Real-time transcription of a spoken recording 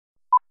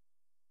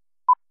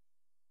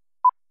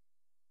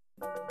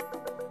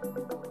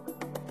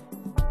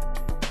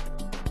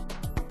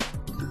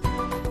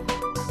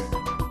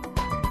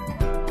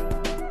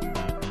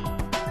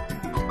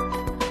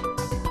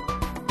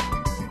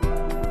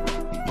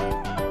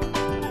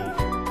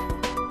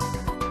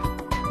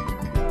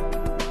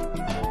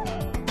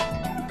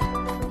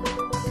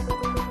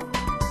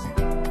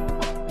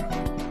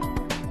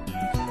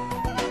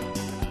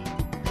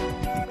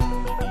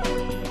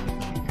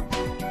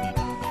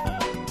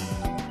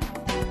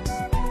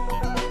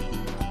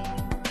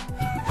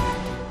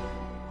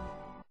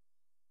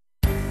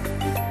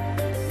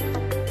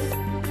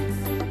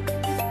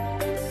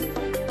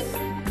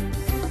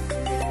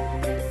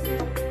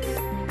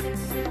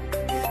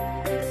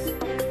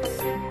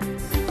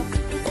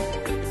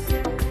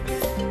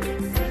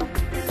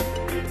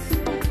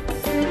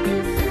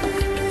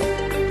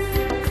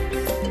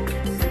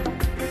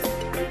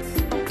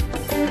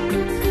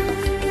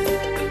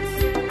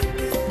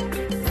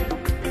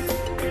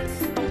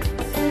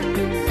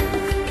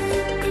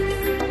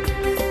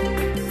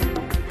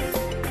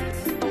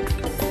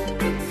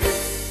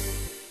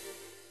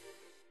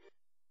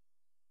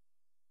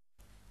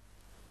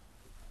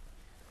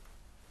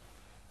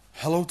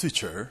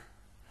teacher.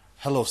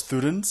 Hello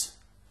students,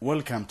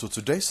 welcome to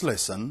today's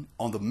lesson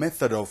on the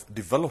method of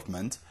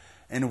development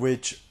in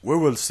which we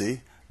will see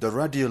the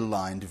radial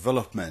line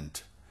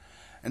development.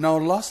 In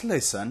our last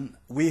lesson,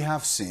 we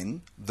have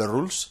seen the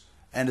rules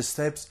and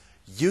steps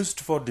used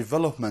for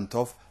development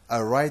of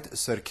a right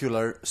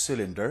circular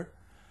cylinder,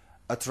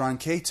 a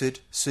truncated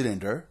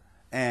cylinder,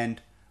 and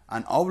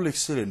an oblique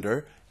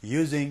cylinder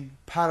using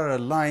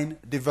parallel line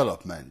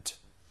development.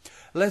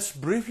 Let's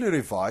briefly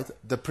revise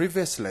the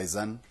previous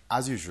lesson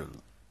as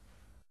usual.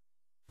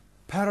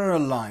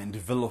 Parallel line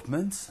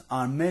developments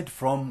are made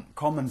from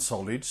common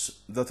solids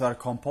that are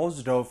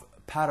composed of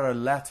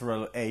parallel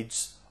lateral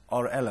edges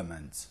or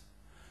elements.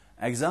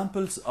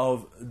 Examples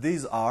of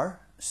these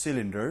are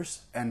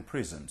cylinders and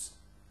prisms.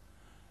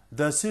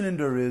 The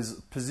cylinder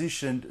is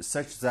positioned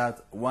such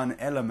that one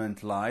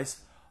element lies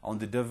on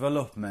the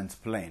development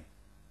plane.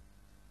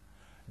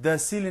 The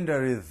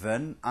cylinder is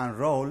then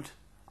unrolled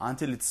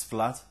until it's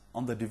flat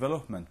on the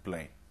development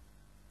plane.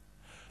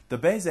 The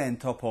base and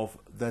top of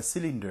the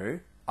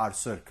cylinder are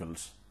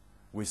circles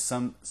with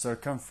some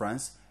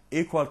circumference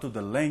equal to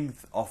the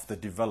length of the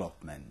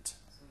development.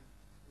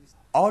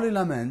 All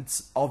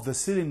elements of the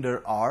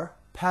cylinder are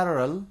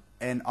parallel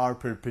and are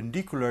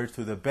perpendicular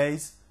to the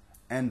base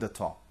and the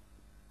top.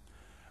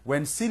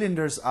 When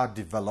cylinders are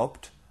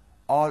developed,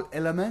 all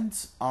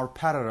elements are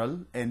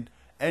parallel and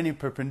any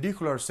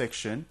perpendicular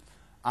section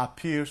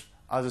appears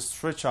as a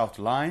stretched out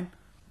line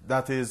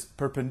that is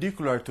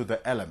perpendicular to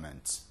the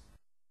elements.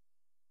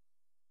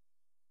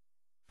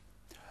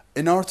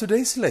 In our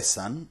today's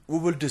lesson, we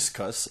will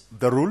discuss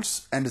the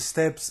rules and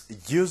steps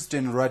used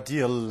in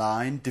radial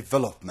line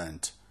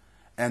development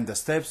and the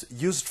steps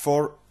used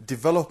for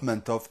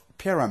development of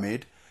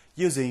pyramid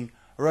using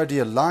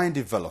radial line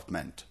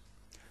development.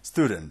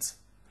 Students,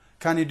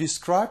 can you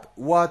describe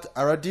what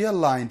a radial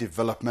line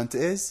development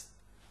is?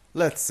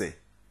 Let's see.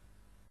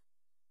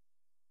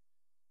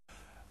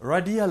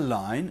 Radial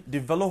line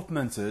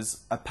development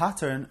is a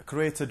pattern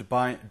created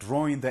by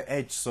drawing the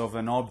edges of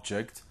an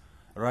object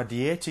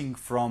radiating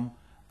from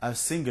a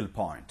single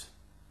point.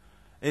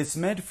 It's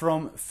made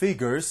from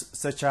figures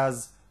such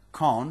as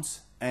cones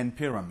and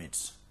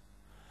pyramids.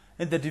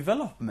 In the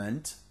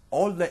development,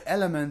 all the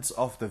elements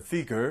of the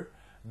figure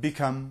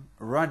become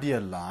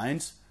radial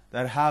lines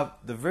that have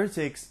the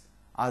vertex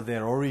at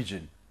their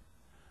origin.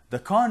 The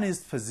cone is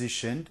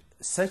positioned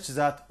such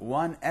that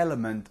one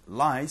element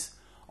lies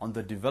on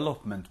the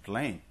development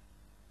plane.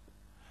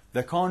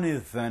 The cone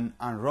is then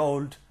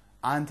unrolled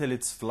until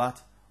it's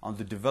flat on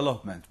the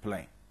development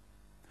plane.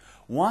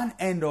 One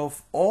end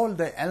of all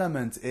the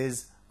elements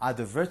is at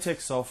the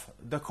vertex of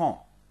the cone.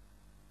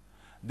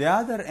 The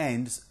other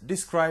ends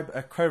describe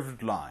a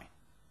curved line.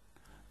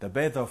 The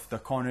base of the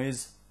cone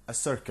is a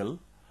circle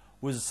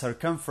with a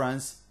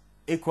circumference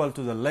equal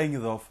to the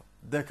length of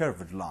the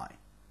curved line.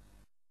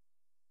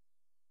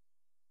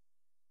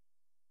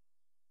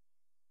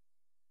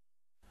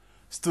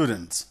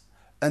 Students,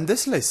 in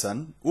this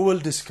lesson, we will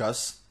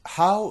discuss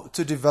how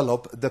to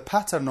develop the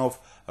pattern of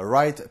a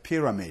right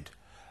pyramid,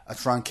 a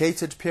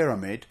truncated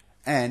pyramid,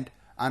 and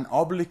an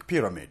oblique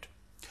pyramid.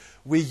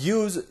 We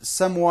use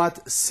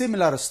somewhat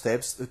similar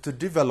steps to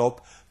develop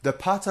the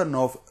pattern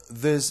of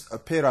these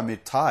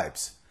pyramid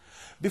types.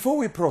 Before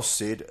we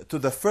proceed to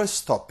the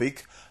first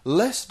topic,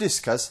 let's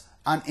discuss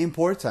an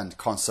important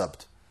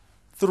concept: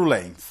 through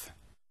length.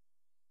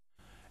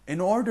 In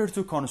order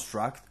to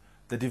construct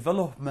the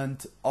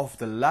development of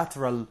the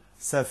lateral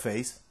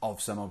surface of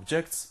some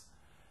objects,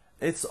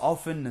 it's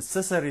often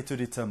necessary to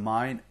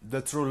determine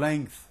the true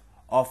length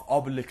of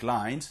oblique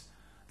lines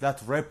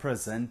that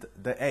represent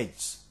the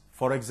edges.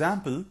 For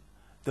example,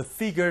 the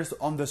figures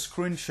on the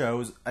screen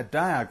shows a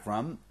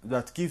diagram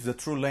that gives the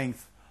true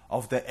length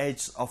of the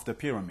edge of the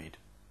pyramid.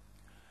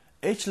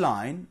 Each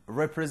line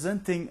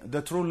representing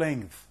the true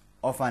length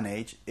of an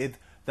edge is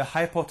the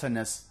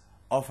hypotenuse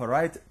of a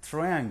right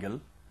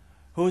triangle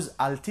whose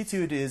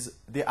altitude is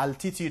the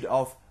altitude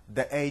of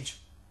the edge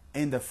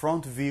in the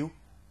front view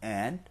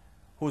and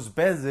whose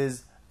base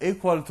is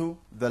equal to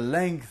the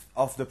length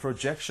of the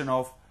projection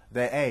of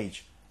the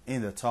edge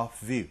in the top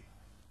view.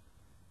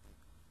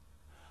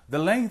 The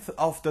length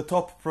of the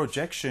top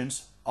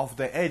projections of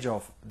the edge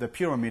of the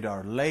pyramid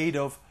are laid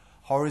off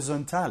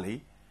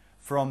horizontally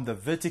from the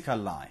vertical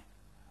line,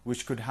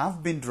 which could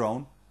have been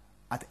drawn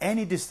at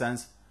any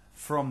distance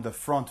from the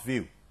front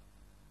view.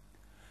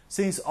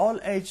 Since all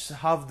edges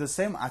have the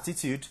same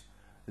attitude,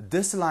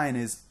 this line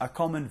is a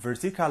common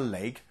vertical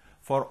leg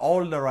for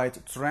all the right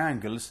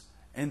triangles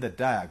in the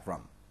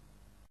diagram.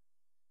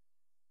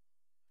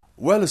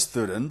 Well,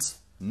 students,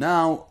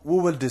 now we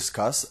will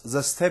discuss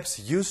the steps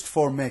used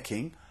for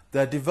making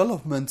the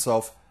development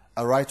of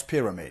a right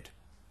pyramid.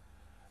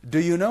 Do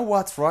you know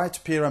what right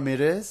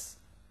pyramid is?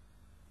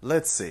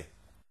 Let's see.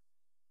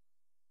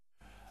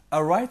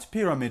 A right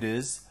pyramid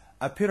is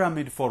a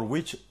pyramid for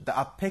which the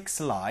apex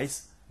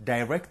lies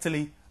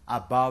directly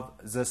above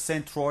the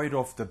centroid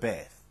of the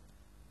base.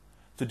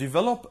 To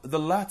develop the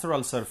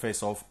lateral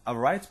surface of a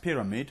right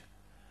pyramid,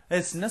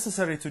 it's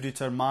necessary to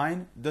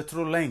determine the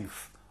true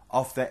length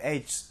of the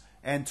edges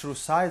and true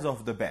size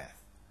of the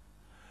bath.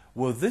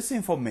 With this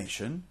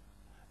information,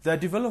 the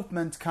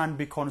development can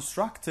be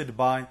constructed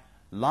by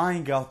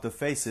laying out the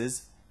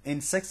faces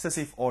in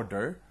successive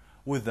order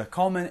with the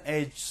common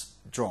edges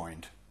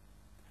joined.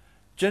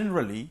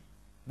 Generally,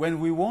 when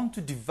we want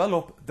to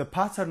develop the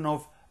pattern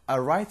of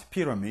a right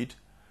pyramid,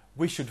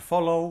 we should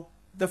follow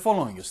the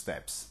following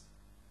steps.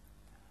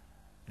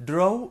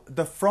 Draw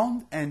the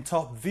front and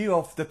top view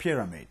of the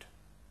pyramid.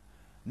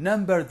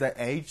 Number the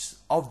edges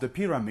of the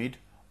pyramid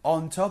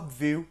on top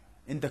view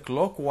in the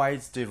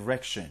clockwise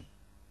direction.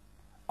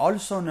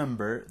 Also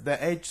number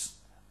the edges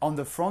on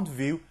the front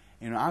view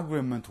in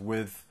agreement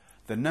with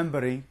the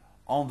numbering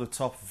on the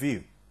top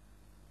view.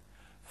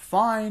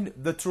 Find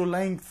the true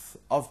length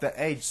of the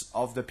edges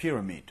of the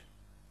pyramid.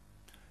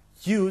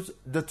 Use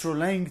the true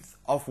length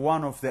of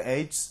one of the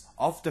edges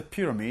of the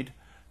pyramid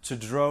to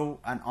draw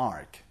an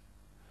arc.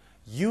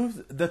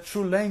 Use the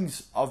true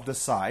length of the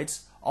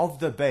sides of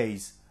the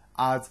base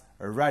as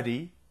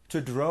ready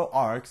to draw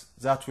arcs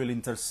that will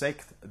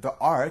intersect the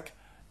arc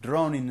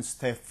drawn in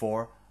step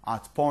 4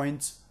 at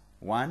points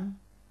 1,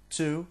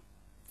 2,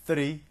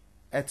 3,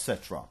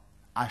 etc.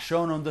 as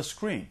shown on the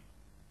screen.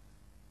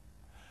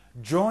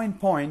 Join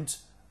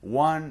points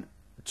 1,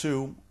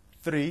 2,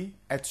 3,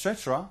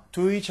 etc.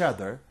 to each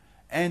other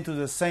and to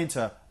the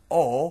center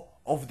O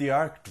of the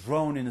arc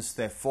drawn in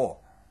step 4.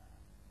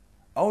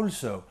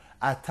 Also,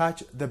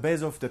 attach the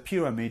base of the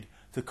pyramid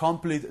to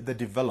complete the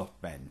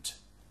development.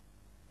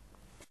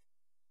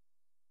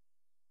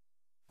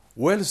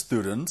 Well,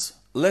 students,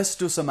 let's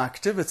do some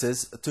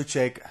activities to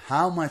check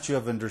how much you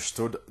have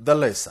understood the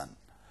lesson.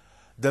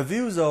 The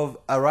views of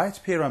a right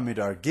pyramid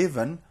are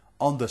given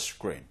on the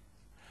screen.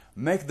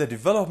 Make the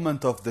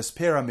development of this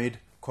pyramid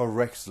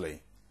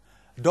correctly.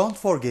 Don't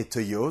forget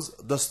to use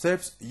the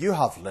steps you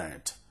have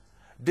learned.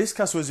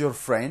 Discuss with your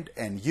friend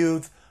and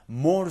use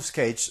more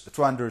sketch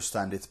to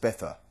understand it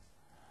better.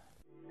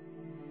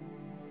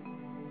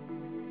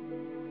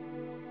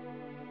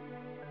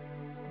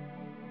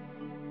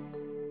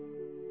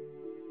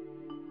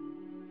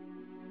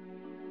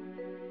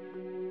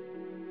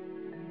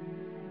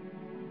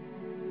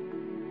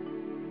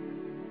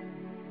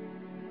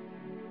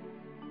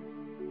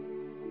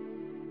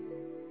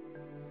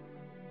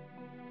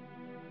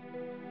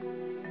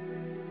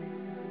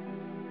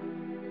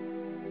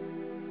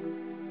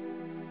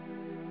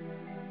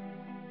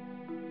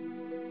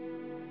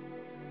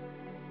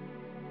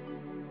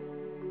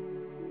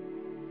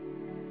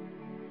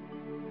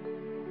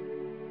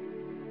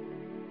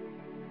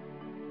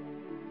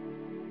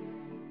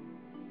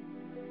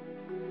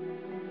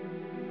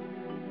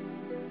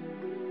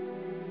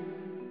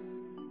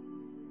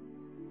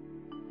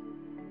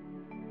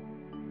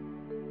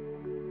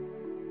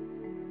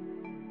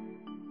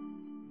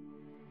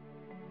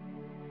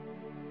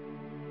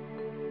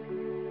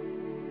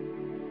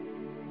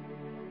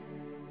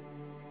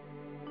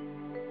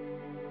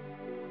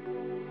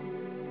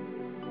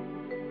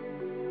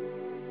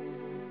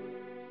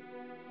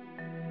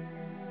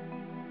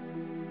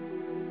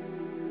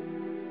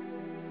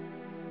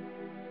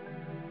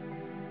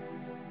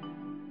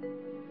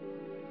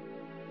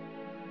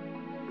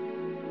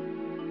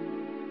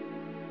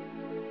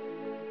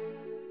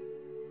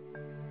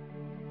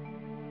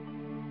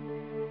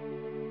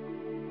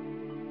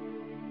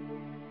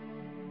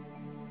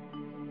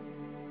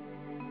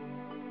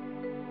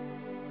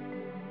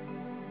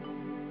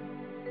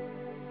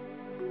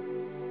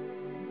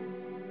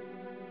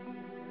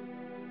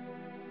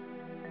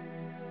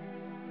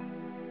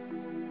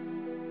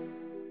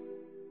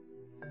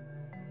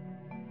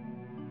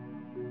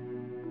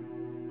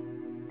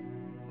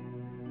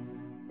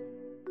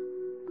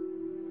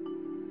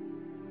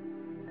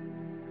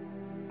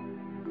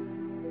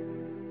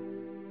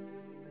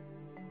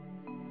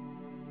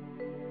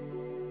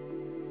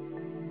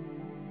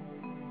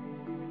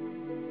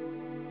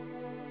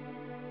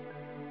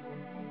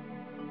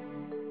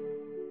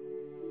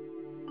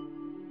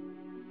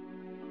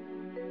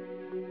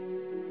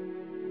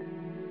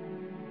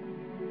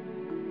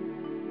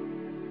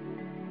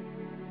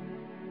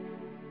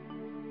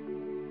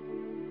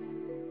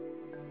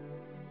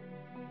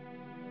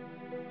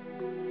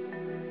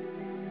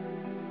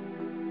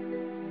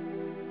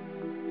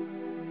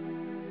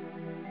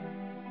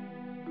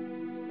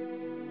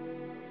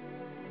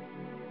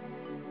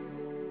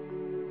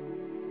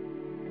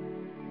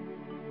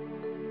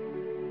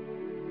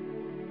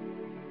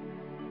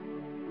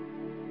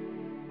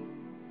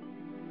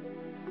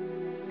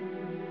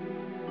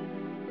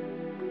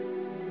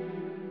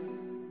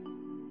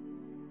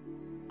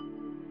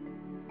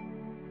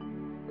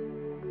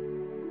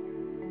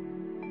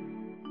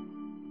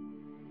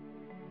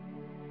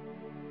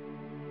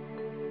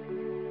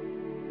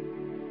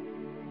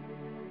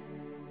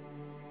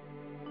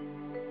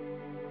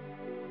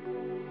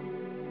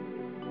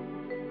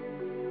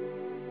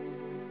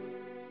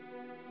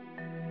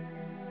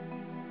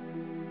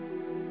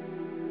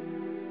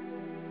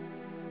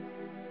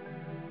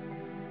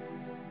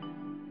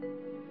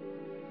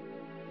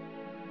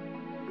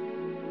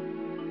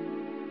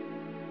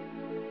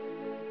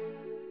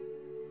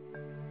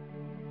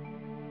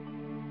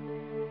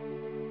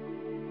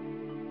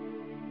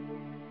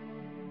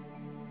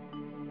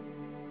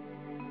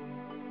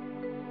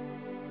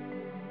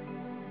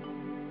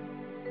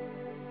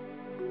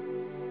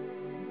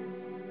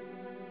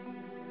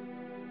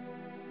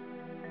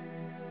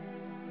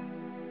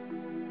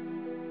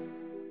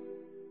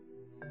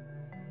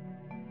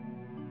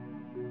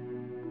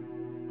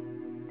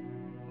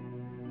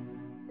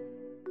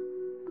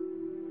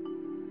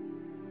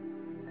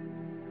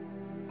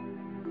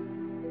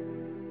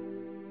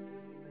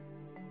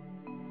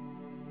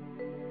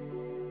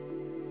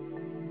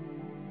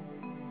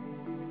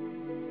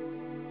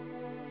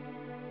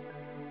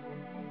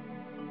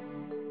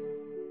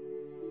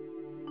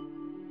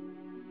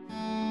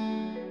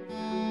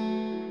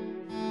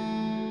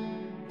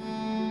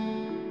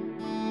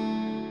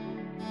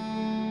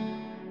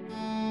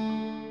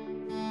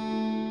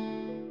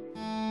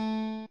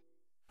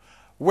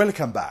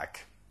 Welcome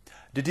back.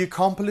 Did you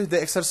complete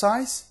the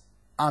exercise?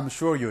 I'm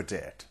sure you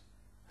did.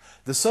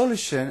 The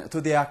solution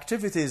to the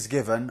activity is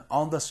given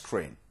on the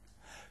screen.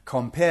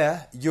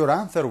 Compare your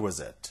answer with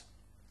it.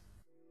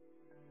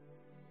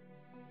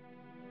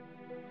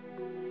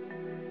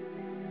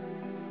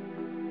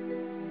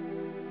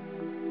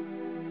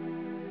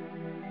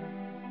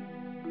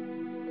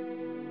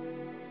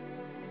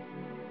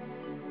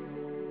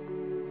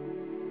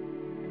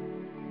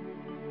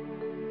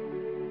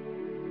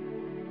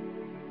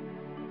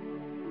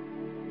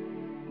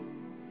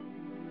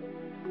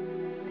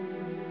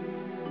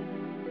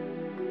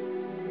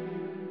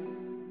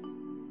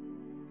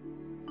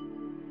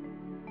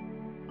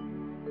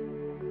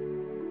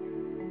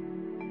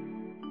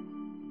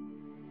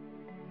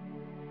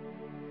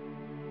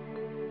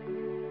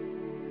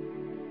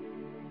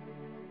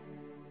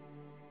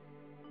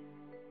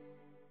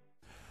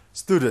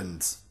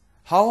 Students,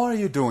 how are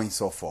you doing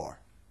so far?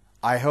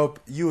 I hope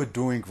you are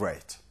doing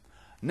great.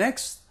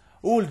 Next,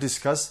 we will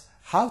discuss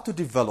how to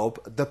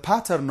develop the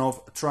pattern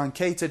of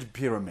truncated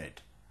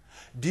pyramid.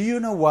 Do you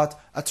know what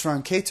a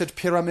truncated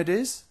pyramid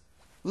is?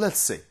 Let's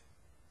see.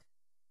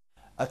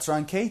 A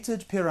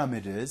truncated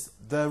pyramid is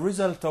the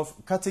result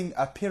of cutting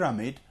a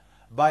pyramid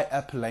by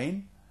a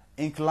plane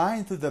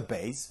inclined to the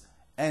base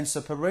and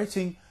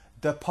separating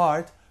the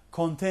part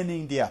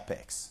containing the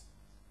apex.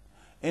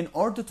 In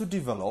order to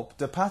develop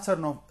the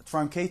pattern of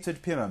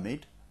truncated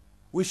pyramid,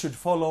 we should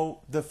follow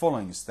the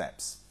following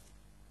steps.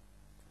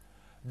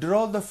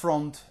 Draw the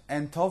front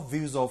and top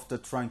views of the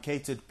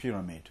truncated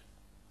pyramid.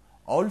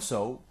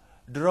 Also,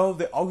 draw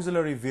the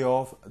auxiliary view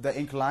of the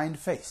inclined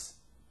face.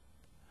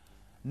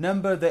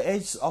 Number the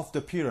edges of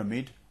the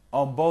pyramid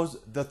on both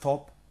the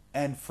top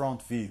and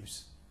front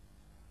views.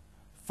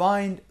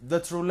 Find the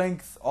true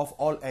length of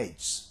all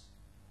edges.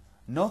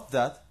 Note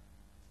that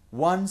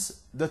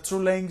once the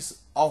true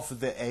length of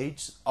the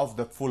edge of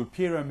the full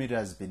pyramid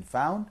has been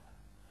found,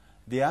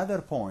 the other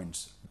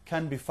points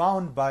can be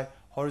found by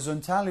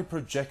horizontally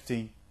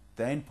projecting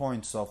the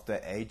endpoints of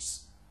the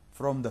edges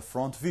from the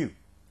front view.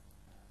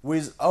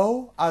 With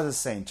O as a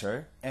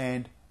center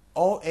and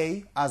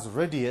OA as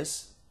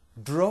radius,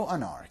 draw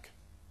an arc.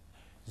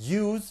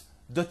 Use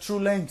the true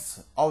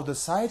length of the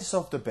sides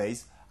of the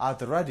base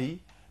at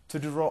ready to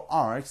draw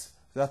arcs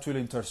that will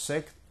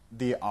intersect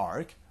the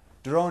arc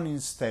drawn in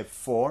step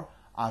 4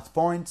 at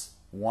points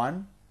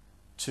 1,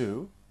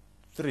 2,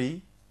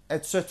 3,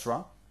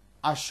 etc.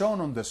 as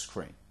shown on the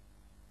screen.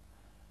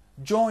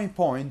 Join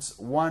points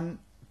 1,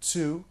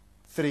 2,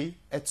 3,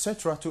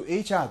 etc. to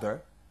each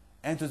other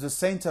and to the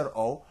center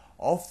O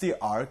of the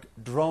arc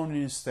drawn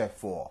in step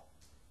 4.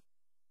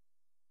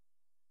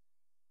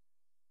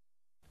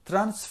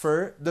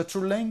 Transfer the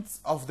true length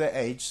of the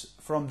edge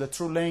from the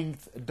true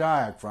length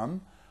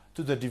diagram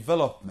to the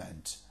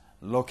development,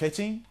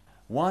 locating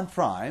 1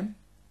 prime,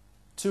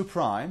 2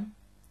 prime,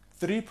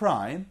 3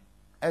 prime,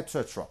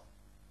 etc.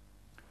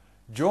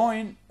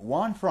 Join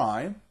 1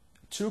 prime,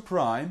 2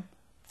 prime,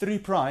 3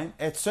 prime,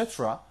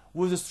 etc.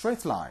 with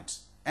straight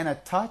lines and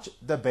attach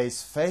the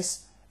base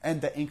face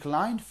and the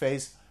inclined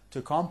face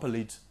to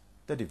complete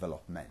the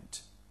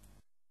development.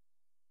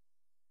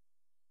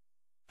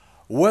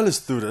 Well,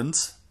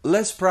 students,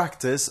 let's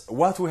practice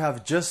what we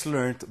have just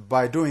learned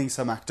by doing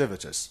some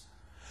activities.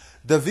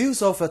 The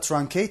views of a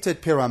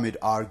truncated pyramid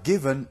are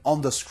given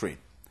on the screen.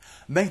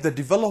 Make the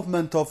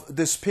development of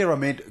this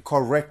pyramid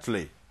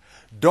correctly.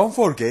 Don't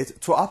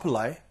forget to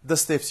apply the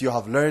steps you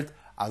have learned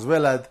as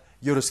well as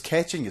your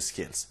sketching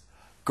skills.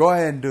 Go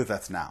ahead and do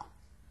that now.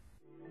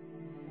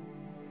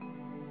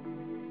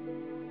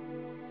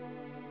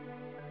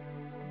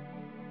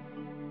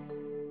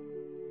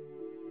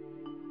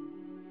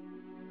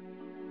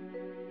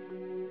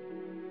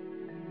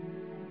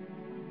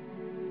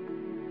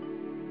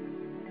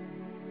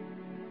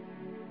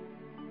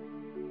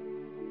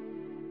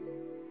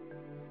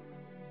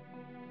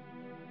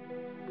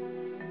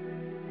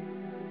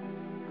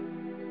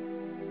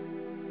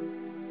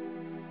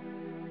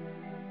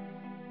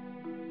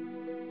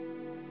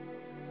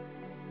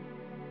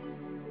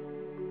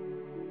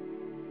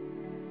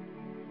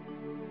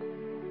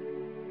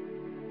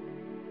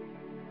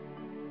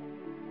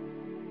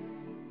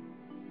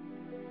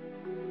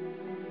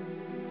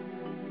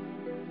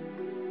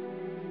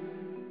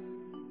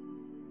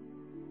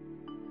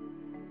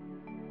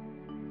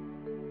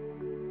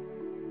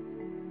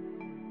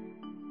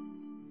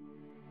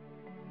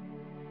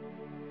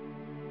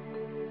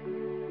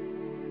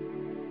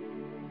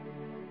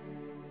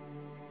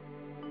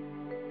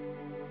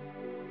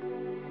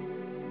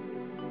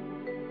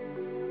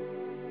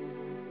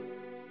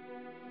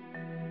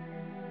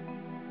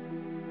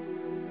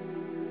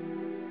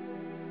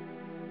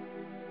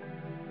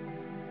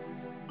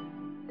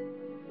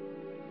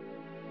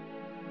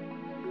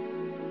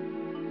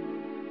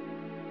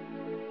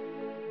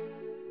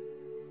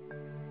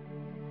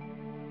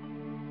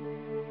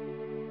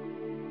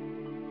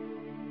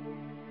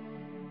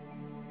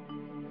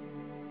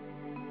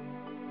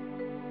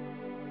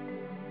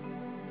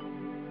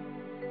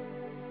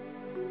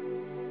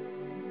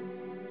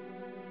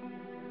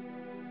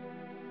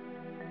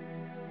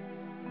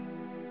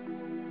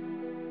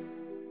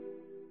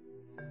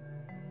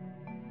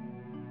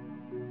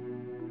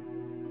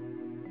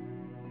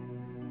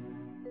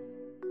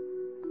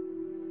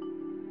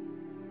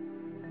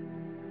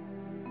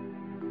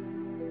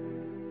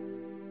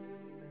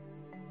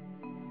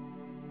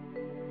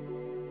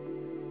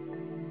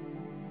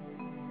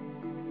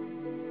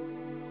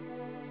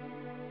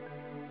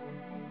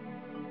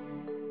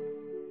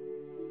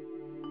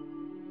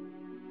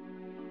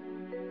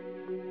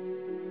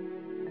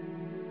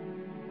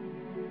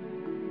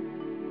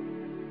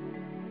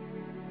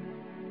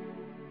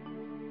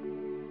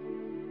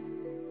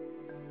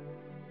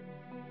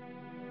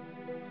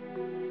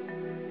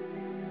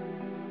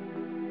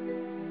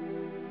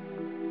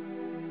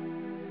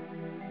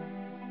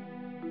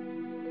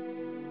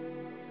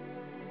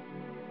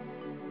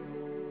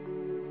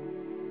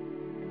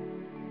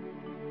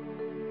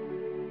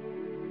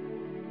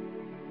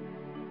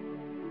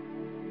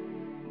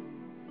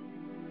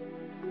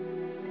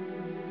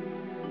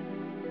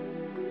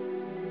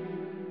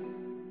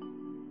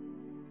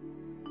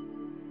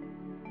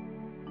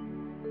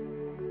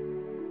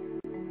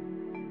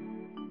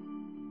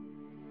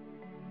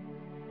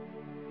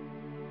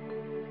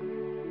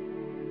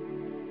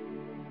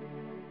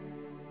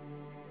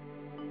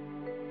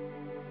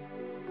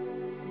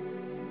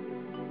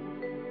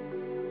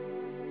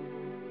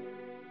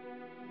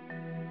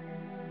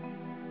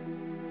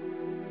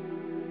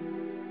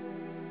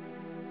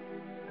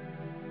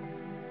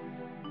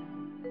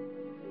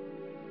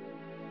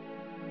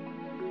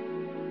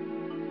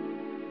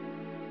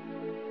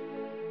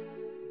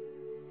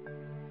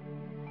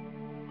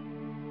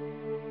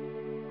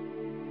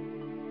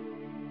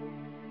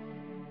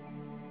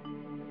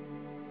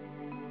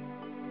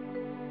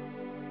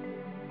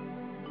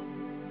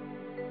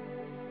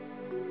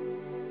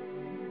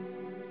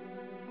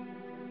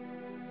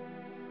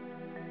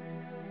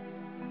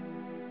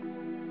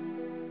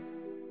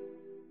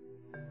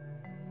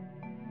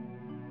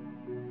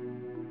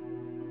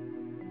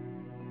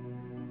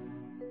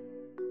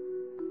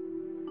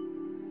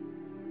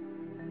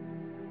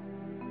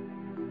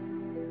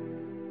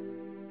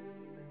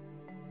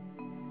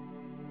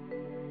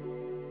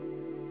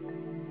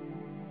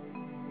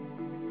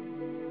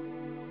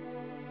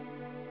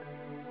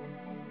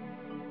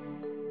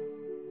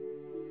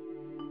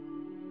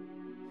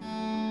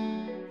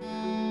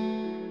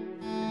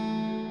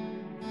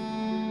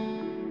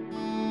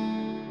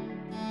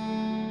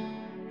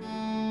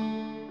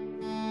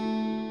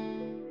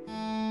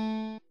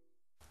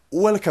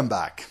 Welcome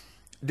back.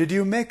 Did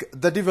you make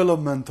the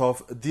development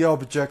of the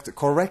object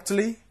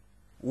correctly?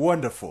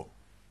 Wonderful.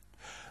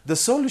 The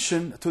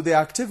solution to the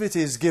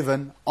activity is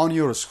given on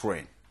your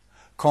screen.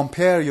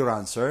 Compare your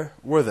answer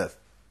with it.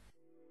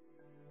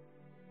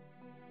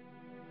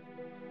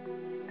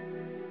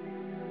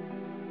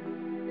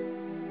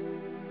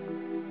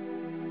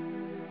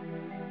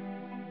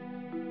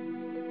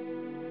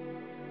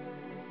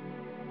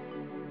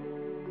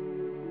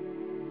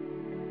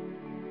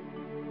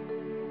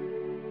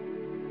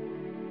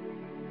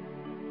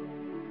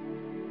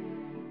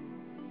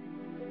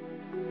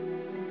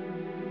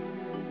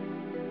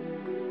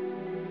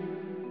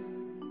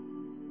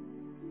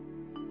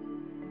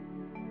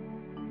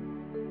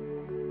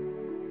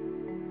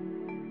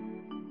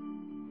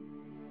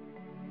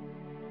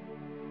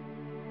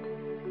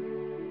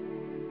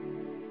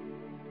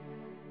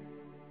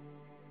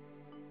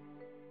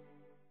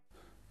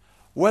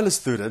 Well,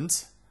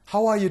 students,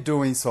 how are you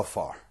doing so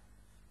far?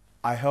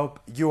 I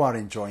hope you are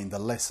enjoying the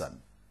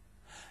lesson.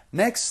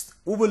 Next,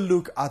 we will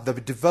look at the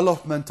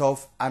development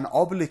of an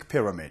oblique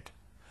pyramid.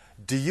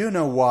 Do you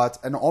know what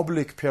an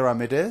oblique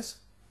pyramid is?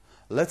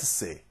 Let's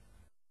see.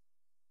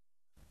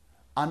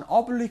 An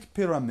oblique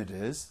pyramid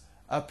is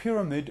a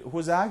pyramid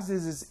whose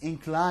axis is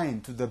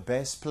inclined to the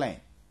base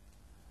plane.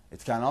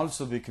 It can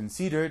also be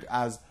considered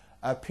as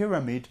a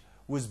pyramid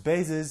whose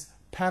bases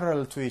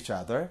parallel to each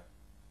other,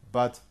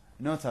 but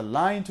not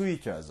aligned to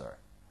each other.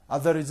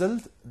 As a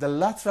result, the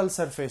lateral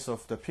surface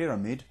of the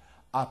pyramid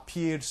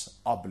appears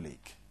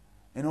oblique.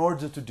 In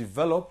order to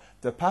develop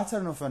the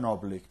pattern of an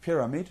oblique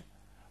pyramid,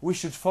 we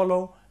should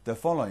follow the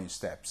following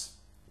steps.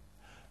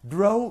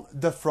 Draw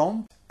the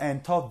front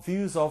and top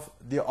views of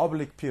the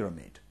oblique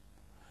pyramid.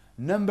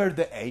 Number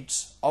the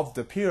edges of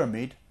the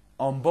pyramid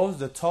on both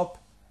the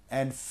top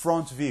and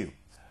front view.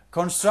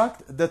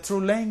 Construct the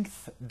true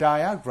length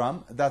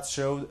diagram that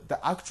shows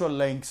the actual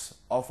lengths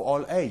of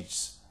all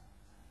edges.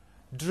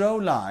 Draw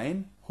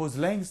line whose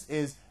length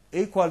is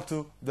equal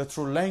to the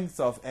true length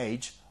of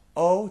edge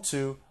O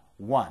to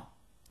 1.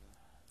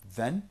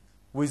 Then,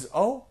 with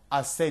O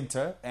as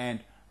center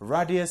and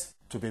radius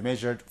to be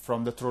measured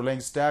from the true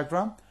length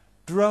diagram,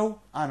 draw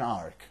an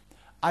arc.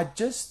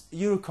 Adjust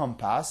your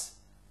compass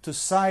to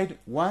side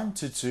 1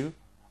 to 2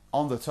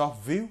 on the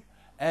top view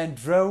and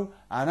draw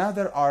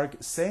another arc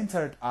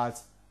centered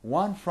at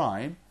 1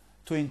 prime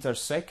to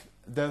intersect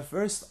the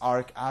first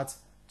arc at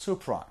 2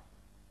 prime.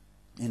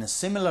 In a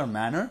similar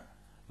manner,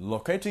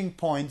 locating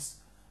points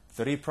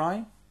 3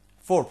 prime,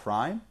 4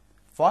 prime,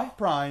 5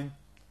 prime,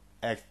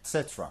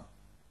 etc.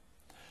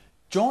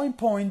 Join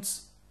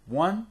points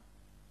 1,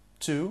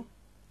 2,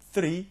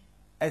 3,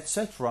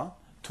 etc.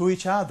 to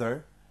each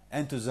other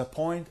and to the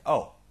point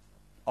O.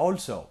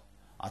 Also,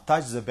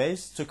 attach the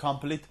base to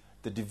complete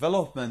the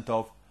development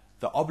of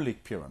the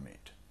oblique pyramid.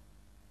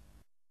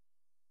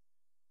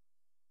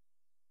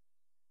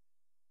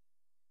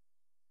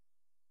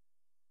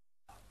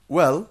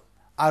 Well,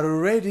 are you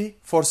ready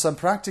for some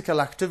practical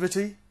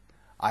activity?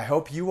 I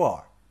hope you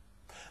are.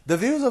 The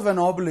views of an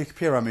oblique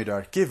pyramid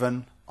are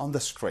given on the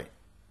screen.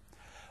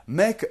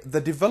 Make the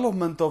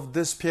development of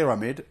this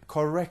pyramid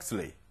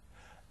correctly.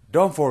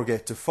 Don't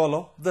forget to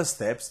follow the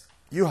steps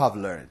you have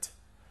learned.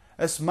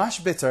 It's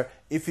much better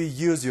if you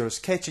use your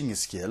sketching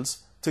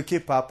skills to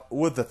keep up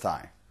with the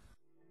time.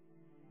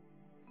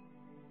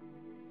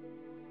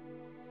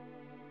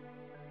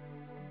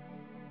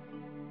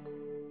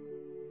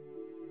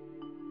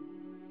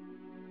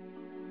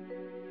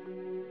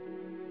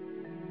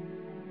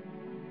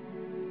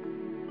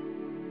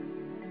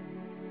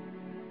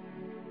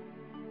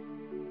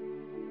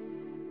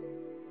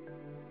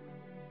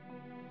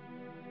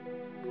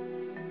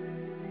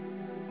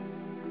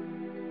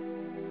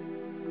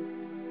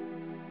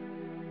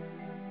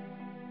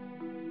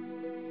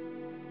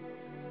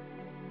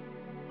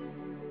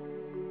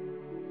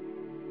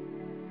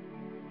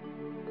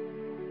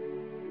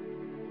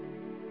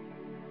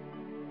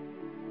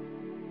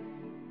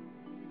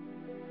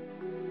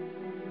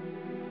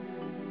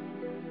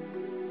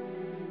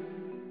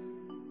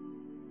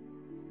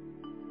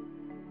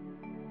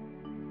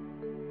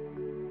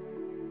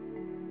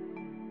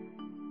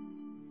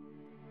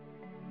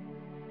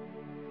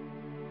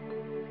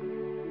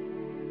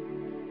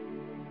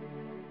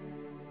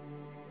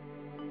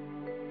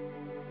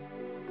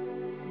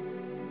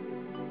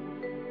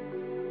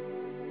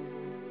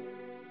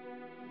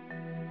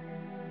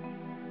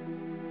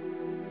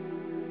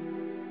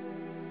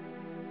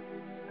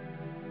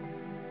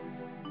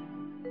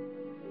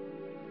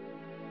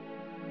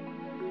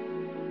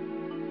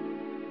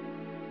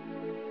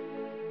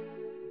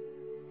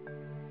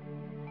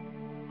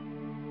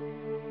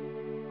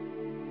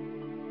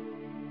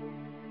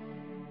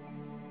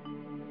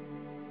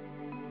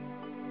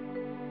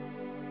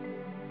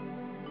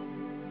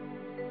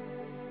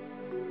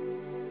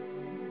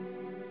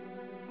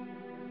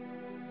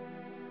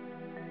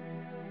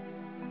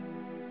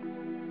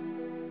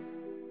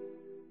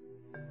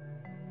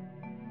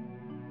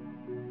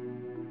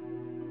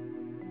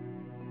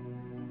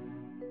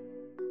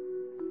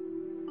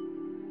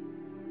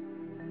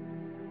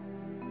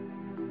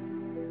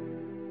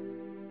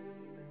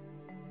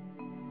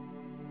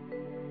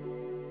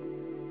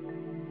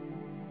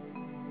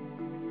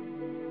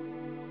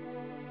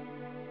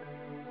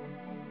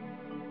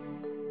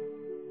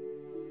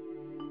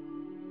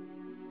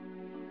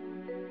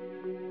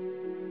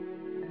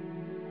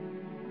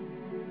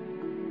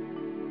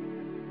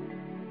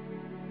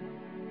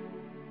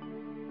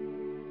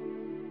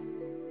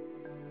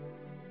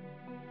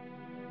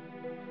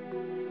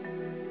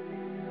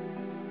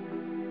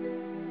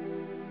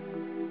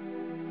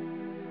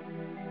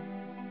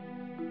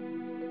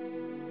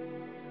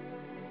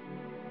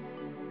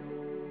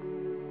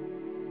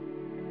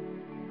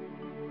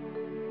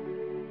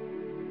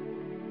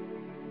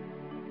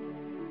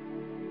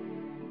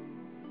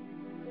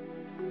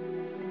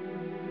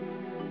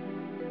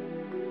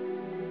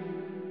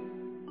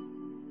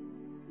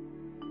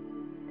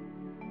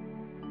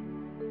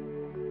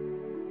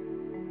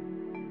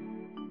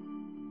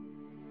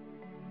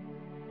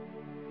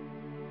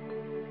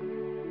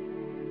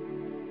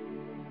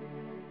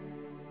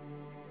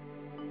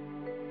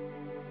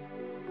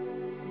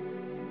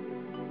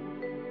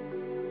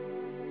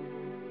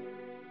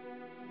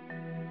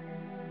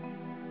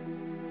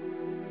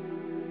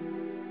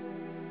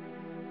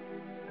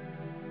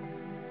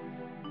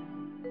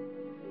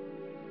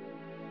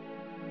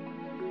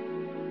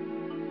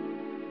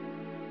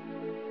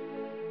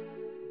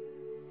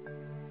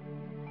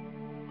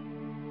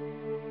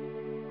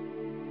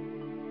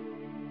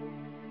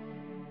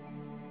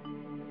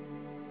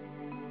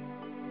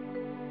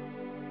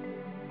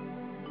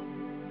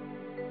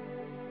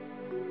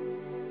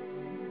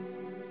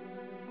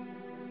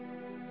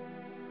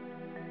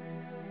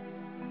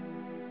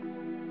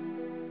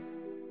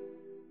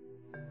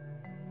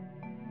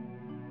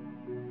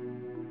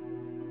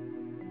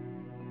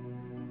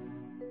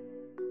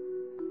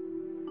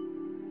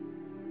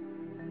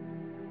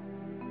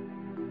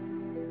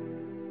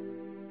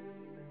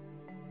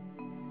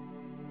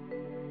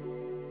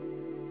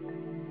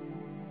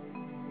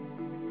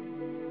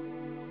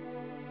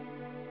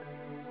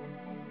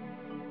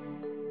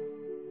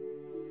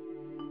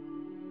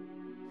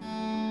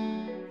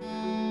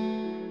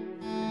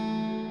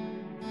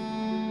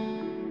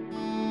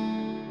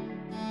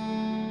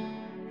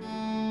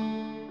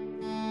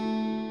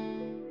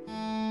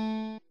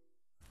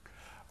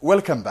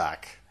 Welcome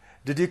back.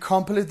 Did you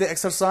complete the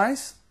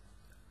exercise?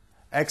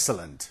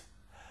 Excellent.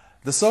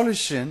 The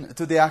solution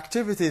to the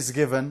activity is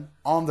given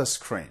on the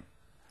screen.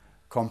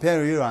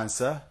 Compare your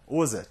answer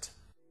with it.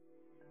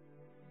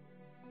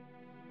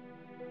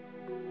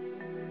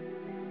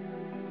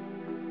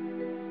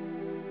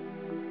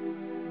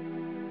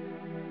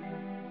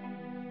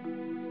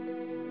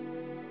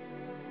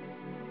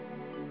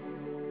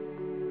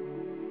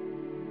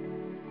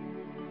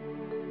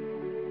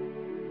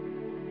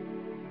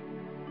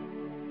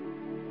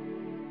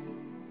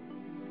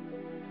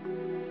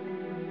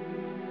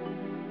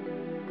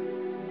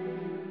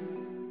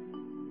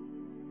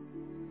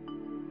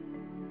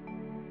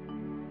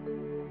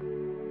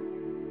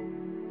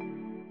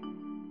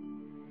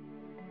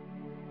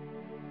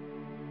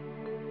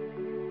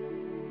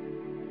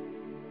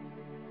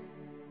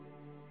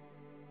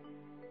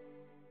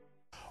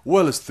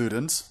 Well,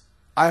 students,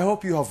 I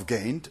hope you have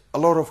gained a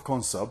lot of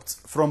concepts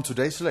from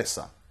today's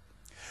lesson.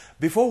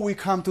 Before we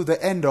come to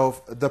the end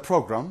of the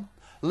program,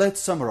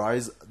 let's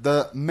summarize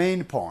the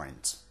main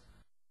points.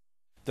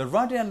 The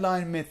radial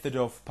line method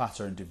of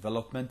pattern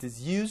development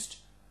is used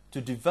to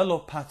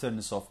develop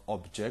patterns of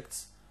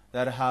objects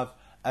that have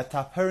a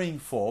tapering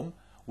form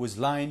with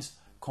lines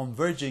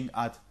converging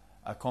at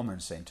a common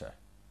center.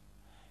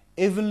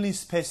 Evenly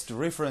spaced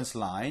reference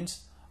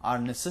lines are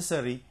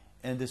necessary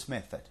in this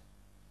method.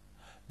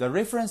 The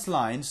reference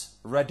lines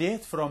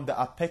radiate from the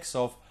apex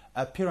of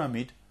a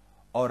pyramid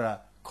or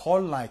a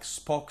coil-like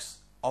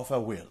spokes of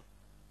a wheel.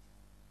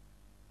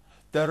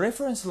 The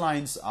reference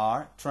lines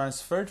are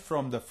transferred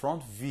from the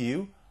front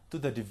view to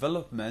the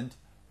development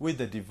with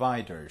the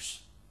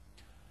dividers.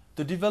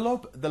 To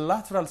develop the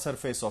lateral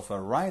surface of a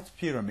right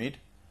pyramid,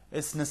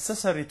 it's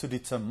necessary to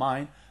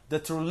determine the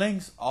true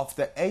length of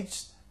the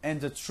edges and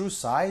the true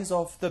size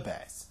of the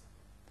base.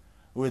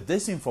 With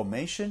this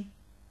information,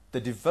 the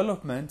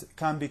development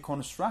can be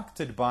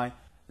constructed by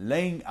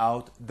laying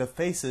out the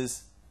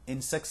faces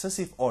in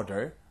successive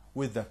order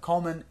with the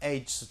common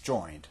edges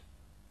joined.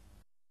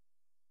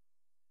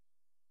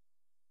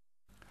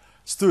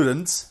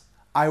 Students,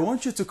 I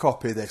want you to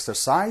copy the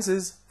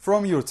exercises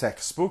from your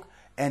textbook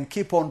and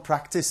keep on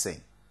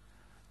practicing.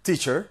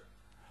 Teacher,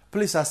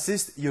 please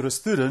assist your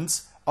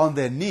students on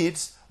their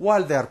needs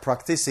while they are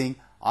practicing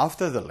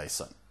after the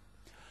lesson.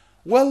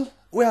 Well,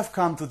 we have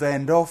come to the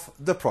end of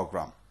the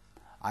program.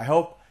 I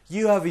hope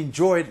you have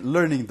enjoyed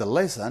learning the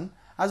lesson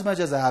as much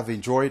as I have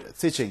enjoyed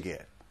teaching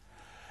it.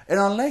 In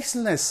our next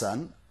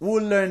lesson,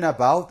 we'll learn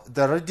about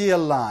the radial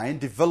line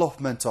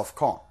development of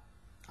cone.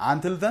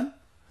 Until then,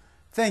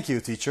 thank you,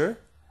 teacher,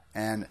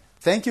 and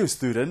thank you,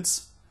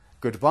 students.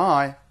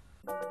 Goodbye.